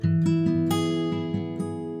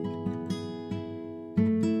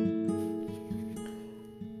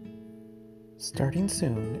Starting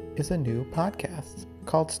soon is a new podcast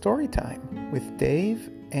called Storytime with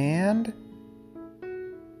Dave and